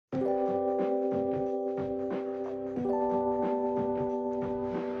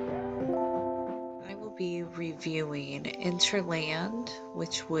reviewing Interland,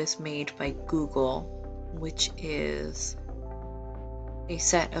 which was made by Google, which is a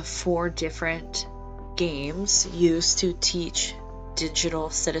set of 4 different games used to teach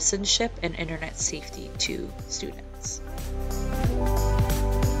digital citizenship and internet safety to students.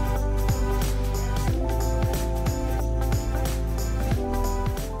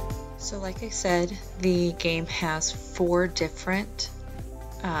 So like I said, the game has 4 different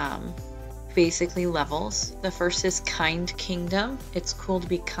basically levels. The first is Kind Kingdom. It's cool to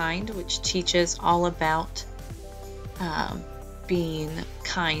be kind, which teaches all about being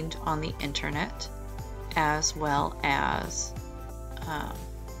kind on the internet, as well as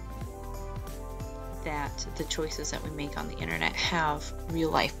that the choices that we make on the internet have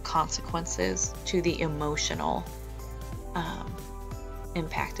real life consequences to the emotional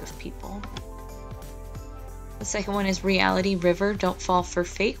impact of people. The second one is Reality River, Don't Fall for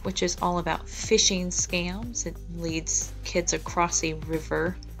Fake, which is all about phishing scams. It leads kids across a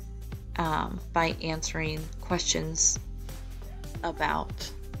river by answering questions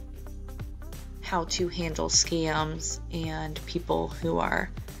about how to handle scams and people who are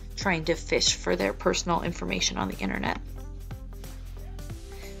trying to fish for their personal information on the internet.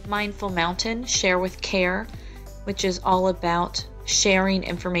 Mindful Mountain, Share with Care, which is all about sharing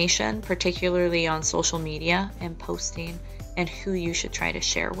information, particularly on social media, and posting, and who you should try to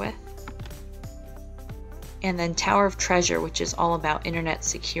share with. And then Tower of Treasure, which is all about internet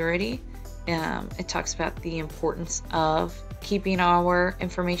security. It talks about the importance of keeping our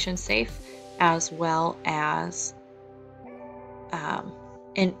information safe, as well as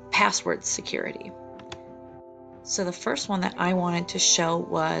in password security. So the first one that I wanted to show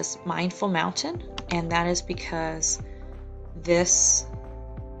was Mindful Mountain, and that is because this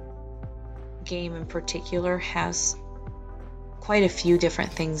game in particular has quite a few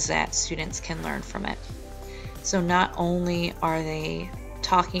different things that students can learn from it. So not only are they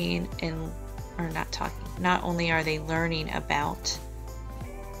not only are they learning about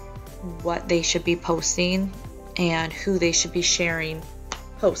what they should be posting and who they should be sharing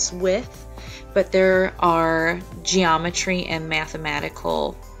posts with, but there are geometry and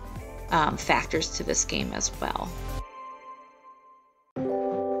mathematical factors to this game as well.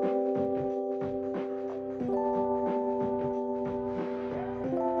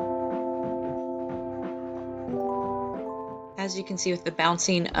 As you can see with the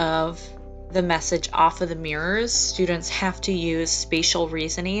bouncing of the message off of the mirrors, students have to use spatial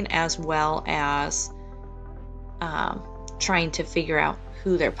reasoning as well as trying to figure out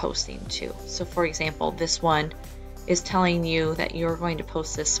who they're posting to. So for example, this one is telling you that you're going to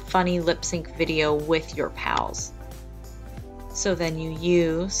post this funny lip sync video with your pals. So then you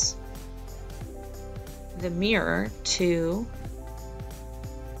use the mirror to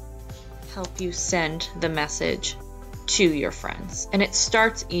help you send the message to your friends. And it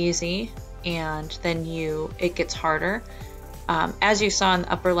starts easy, and then it gets harder. As you saw in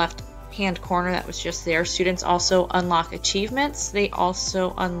the upper left hand corner that was just there, students also unlock achievements. They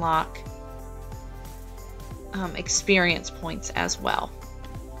also unlock experience points as well.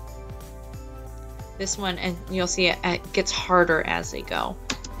 This one, and you'll see it gets harder as they go.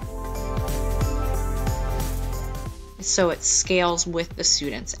 So it scales with the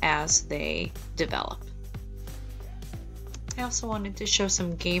students as they develop. I also wanted to show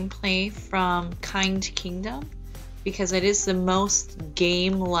some gameplay from Kind Kingdom because it is the most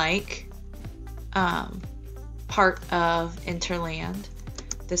game-like part of Interland.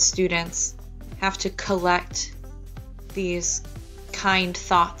 The students have to collect these kind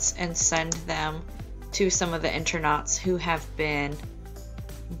thoughts and send them to some of the internauts who have been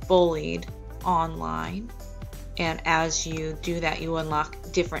bullied online. And as you do that, you unlock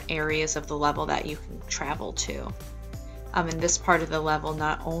different areas of the level that you can travel to. In this part of the level,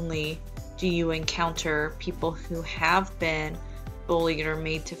 not only do you encounter people who have been bullied or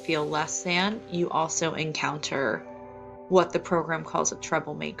made to feel less than, you also encounter what the program calls a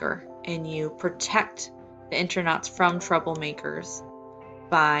troublemaker, and you protect the internauts from troublemakers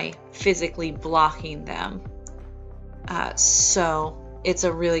by physically blocking them. So it's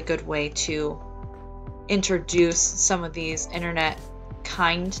a really good way to introduce some of these internet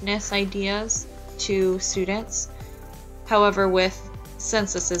kindness ideas to students. However,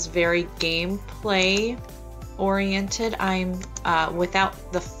 since this is very gameplay oriented,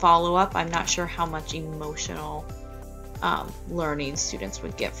 without the follow-up, I'm not sure how much emotional learning students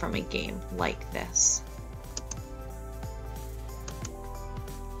would get from a game like this.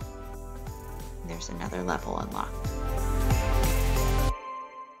 There's another level unlocked.